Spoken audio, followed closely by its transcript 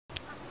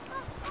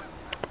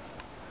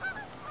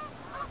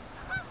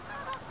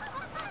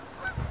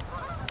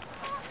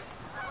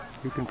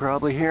You can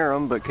probably hear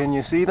them, but can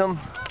you see them?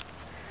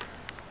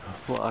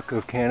 A flock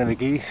of Canada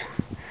geese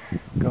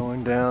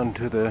going down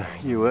to the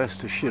US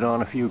to shit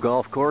on a few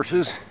golf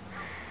courses.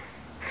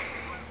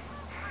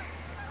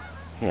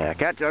 Yeah,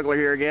 cat juggler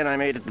here again. I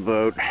made it the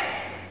boat.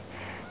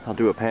 I'll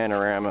do a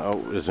panorama.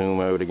 Oh, zoom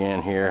out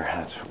again here.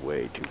 That's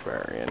way too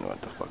far in.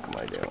 What the fuck am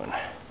I doing?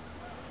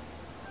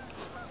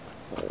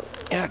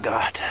 Yeah,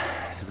 got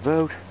to the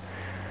boat.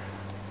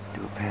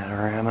 Do a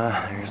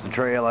panorama. Here's the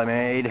trail I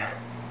made.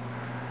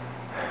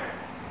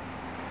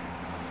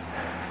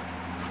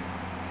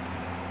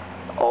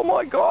 Oh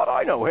my God,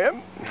 I know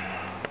him.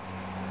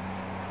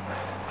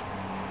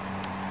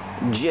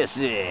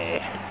 Jesse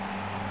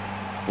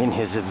in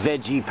his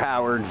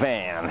veggie-powered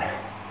van.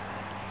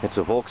 It's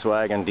a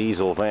Volkswagen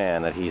diesel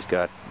van that he's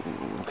got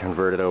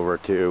converted over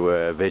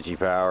to veggie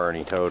power, and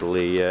he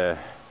totally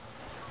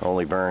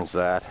only burns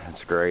that.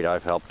 It's great.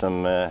 I've helped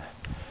him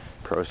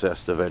process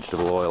the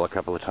vegetable oil a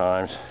couple of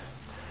times.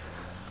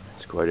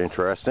 It's quite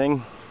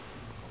interesting.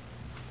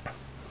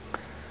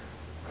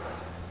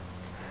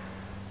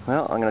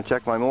 Well, I'm going to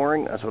check my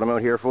mooring. That's what I'm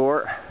out here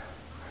for.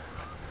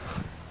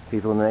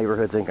 People in the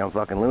neighborhood think I'm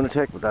fucking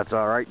lunatic, but that's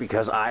alright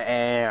because I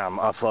am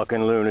a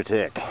fucking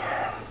lunatic.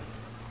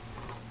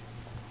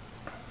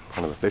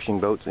 One of the fishing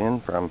boats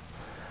in from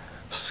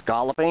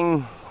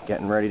scalloping,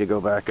 getting ready to go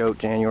back out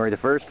January the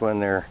 1st when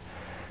their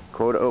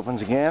quota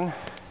opens again.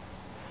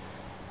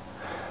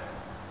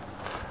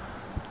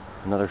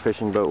 Another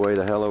fishing boat way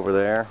the hell over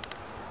there.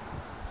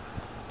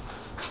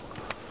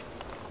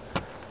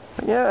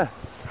 But yeah.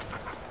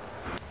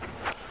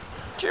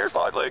 Cheers,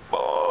 Live Lake.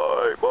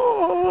 Bye.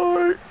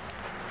 Bye.